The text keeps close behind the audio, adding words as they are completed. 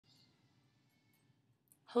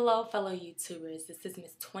Hello fellow YouTubers, this is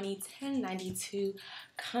Miss 201092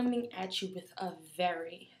 coming at you with a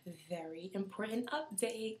very important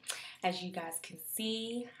update. As you guys can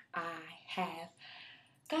see, I have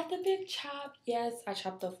got the big chop. Yes, I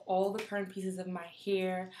chopped off all the perm pieces of my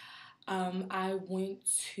hair. I went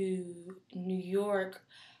to New York.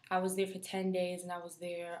 I was there for 10 days and I was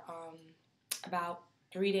there about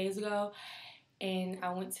 3 days ago. And I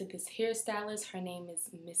went to this hairstylist. Her name is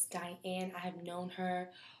Miss Diane. I have known her,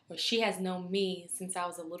 or she has known me since I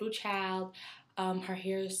was a little child. Her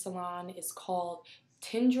hair salon is called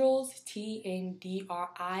Tendrils,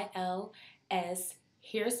 Tndrils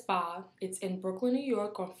Hair Spa. It's in Brooklyn, New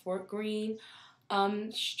York on Fort Greene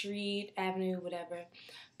Street, Avenue, whatever.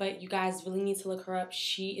 But you guys really need to look her up.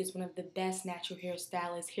 She is one of the best natural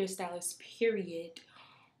hairstylists, period,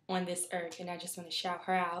 on this earth, and I just want to shout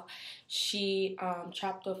her out. She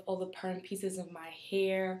chopped off all the perm pieces of my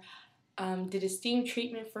hair, did a steam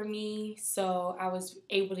treatment for me, so I was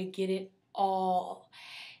able to get it all,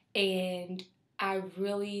 and I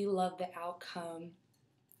really love the outcome.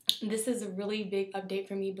 This is a really big update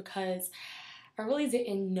for me because I really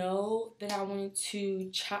didn't know that I wanted to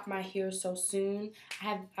chop my hair so soon.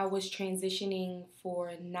 I was transitioning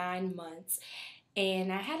for 9 months,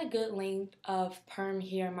 and I had a good length of perm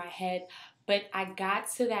hair in my head, but I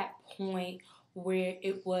got to that point where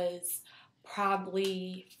it was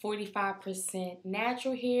probably 45%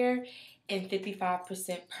 natural hair and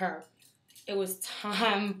 55% perm. It was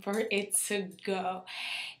time for it to go.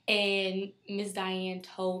 And Miss Diane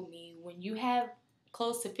told me, when you have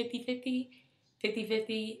close to 50-50,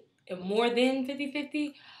 and more than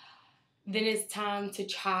 50-50, then it's time to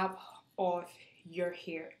chop off your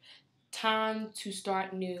hair. Time to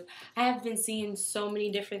start new. I have been seeing so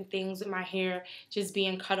many different things with my hair just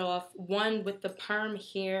being cut off. One, with the perm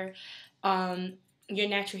hair, your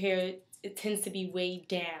natural hair, it tends to be weighed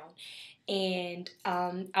down, and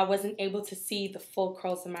I wasn't able to see the full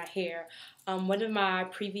curls in my hair. One of my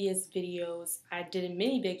previous videos, I did a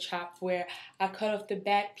mini big chop where I cut off the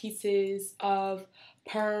back pieces of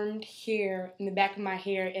permed hair in the back of my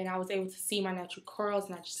hair, and I was able to see my natural curls,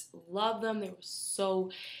 and I just love them. They were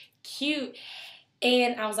so cute.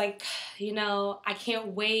 And I was like, I can't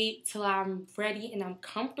wait till I'm ready and I'm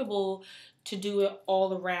comfortable to do it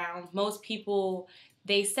all around. Most people,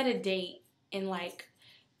 they set a date and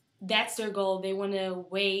that's their goal. They want to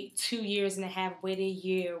wait 2 years and a half, wait a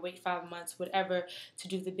year, wait 5 months, whatever, to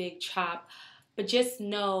do the big chop. But just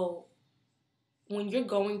know, when you're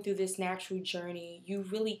going through this natural journey, you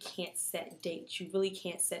really can't set dates. You really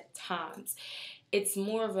can't set times. It's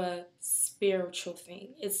more of a spiritual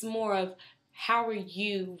thing. It's more of, how are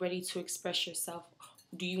you ready to express yourself?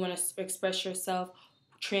 Do you want to express yourself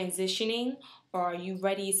transitioning, or are you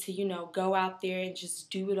ready to, go out there and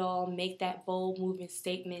just do it all, make that bold moving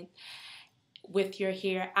statement with your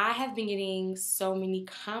hair? I have been getting so many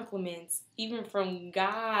compliments, even from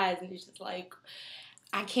guys, and it's just like,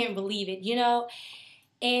 I can't believe it,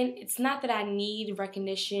 And it's not that I need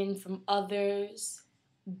recognition from others,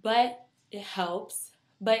 but it helps.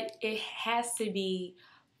 But it has to be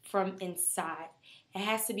from inside. It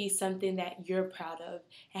has to be something that you're proud of.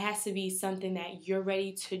 It has to be something that you're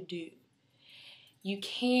ready to do. You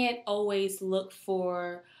can't always look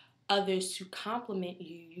for others to compliment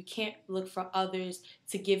you. You can't look for others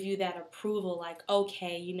to give you that approval, like,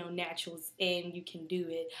 okay, natural's in, you can do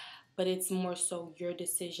it. But it's more so your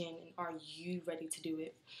decision, and are you ready to do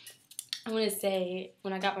it? I want to say,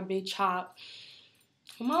 when I got my big chop,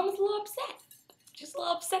 my mom was a little upset. Just a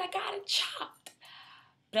little upset I got it chopped.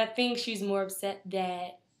 But I think she's more upset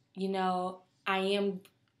that, I am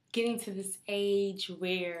getting to this age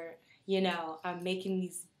where, I'm making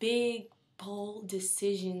these big, bold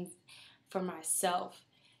decisions for myself.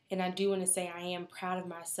 And I do want to say I am proud of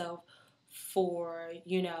myself for,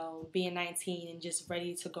 being 19 and just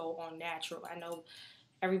ready to go on natural. I know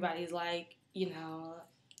everybody's like,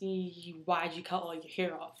 why'd you cut all your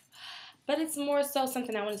hair off? But it's more so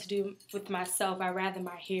something I wanted to do with myself. I'd rather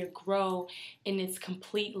my hair grow and it's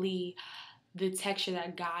completely the texture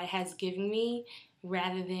that God has given me,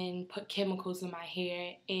 rather than put chemicals in my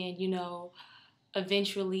hair and,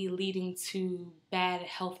 eventually leading to bad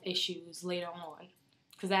health issues later on.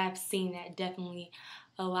 Because I've seen that definitely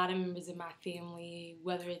a lot of members of my family,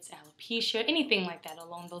 whether it's alopecia, anything like that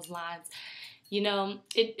along those lines,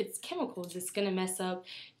 it's chemicals. It's going to mess up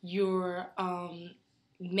your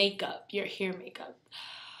makeup, your hair makeup.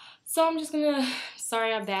 So I'm just going to,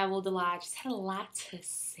 sorry I babbled a lot. I just had a lot to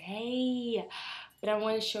say. But I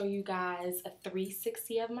want to show you guys a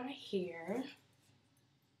 360 of my hair.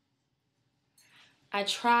 I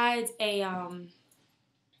tried a,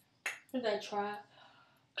 what did I try?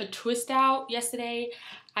 a twist out yesterday.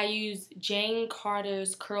 I used Jane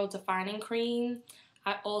Carter's Curl Defining Cream.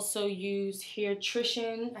 I also use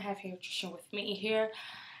Hairtrition. I have Hairtrition with me here.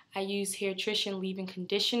 I use Hairtrition leave-in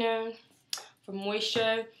conditioner for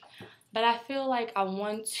moisture. But I feel like I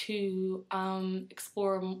want to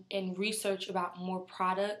explore and research about more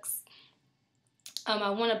products. I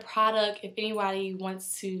want a product, if anybody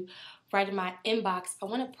wants to write in my inbox, I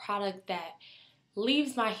want a product that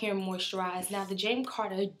leaves my hair moisturized. Now, the Jane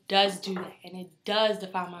Carter does do that, and it does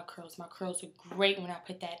define my curls. My curls are great when I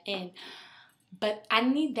put that in. But I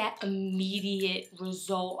need that immediate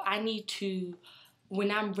result. I need to,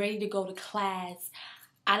 when I'm ready to go to class,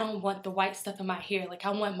 I don't want the white stuff in my hair. Like,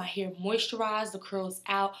 I want my hair moisturized, the curls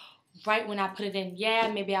out right when I put it in. Yeah,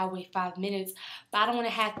 maybe I'll wait 5 minutes, but I don't want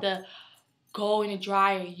to have to go in the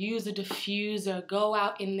dryer, use a diffuser, go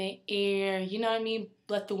out in the air, you know what I mean?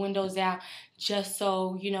 Let the windows down just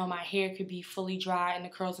so, you know, my hair could be fully dry and the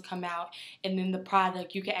curls will come out. And then the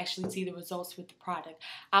product, you can actually see the results with the product.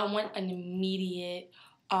 I want an immediate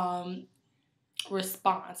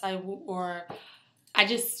response. I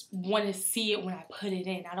just want to see it when I put it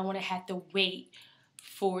in. I don't want to have to wait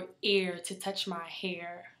for air to touch my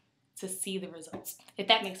hair to see the results, if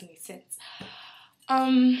that makes any sense.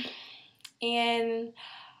 And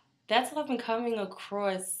that's what I've been coming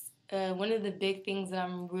across. One of the big things that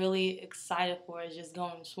I'm really excited for is just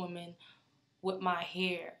going swimming with my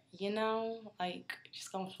hair, you know? Like,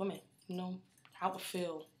 just going swimming, you know? How it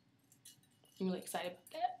feel. I'm really excited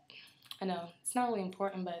about that. I know, it's not really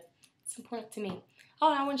important, but it's important to me. Oh,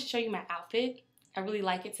 and I wanted to show you my outfit. I really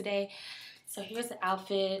like it today. So here's the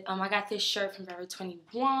outfit. I got this shirt from Forever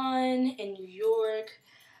 21 in New York.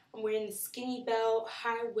 I'm wearing the skinny belt,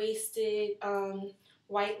 high-waisted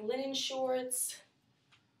white linen shorts.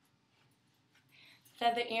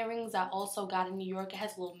 Feather earrings I also got in New York. It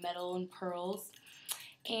has a little metal and pearls.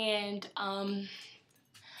 And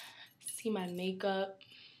see my makeup.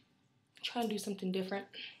 I'm trying to do something different.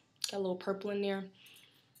 Got a little purple in there.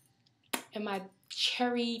 And my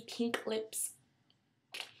cherry pink lips.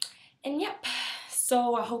 And yep,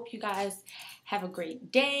 so I hope you guys have a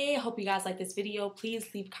great day. I hope you guys like this video. Please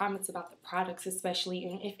leave comments about the products especially.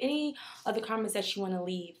 And if any other comments that you want to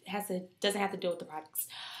leave, doesn't have to do with the products.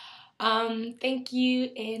 Thank you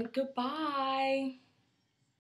and goodbye.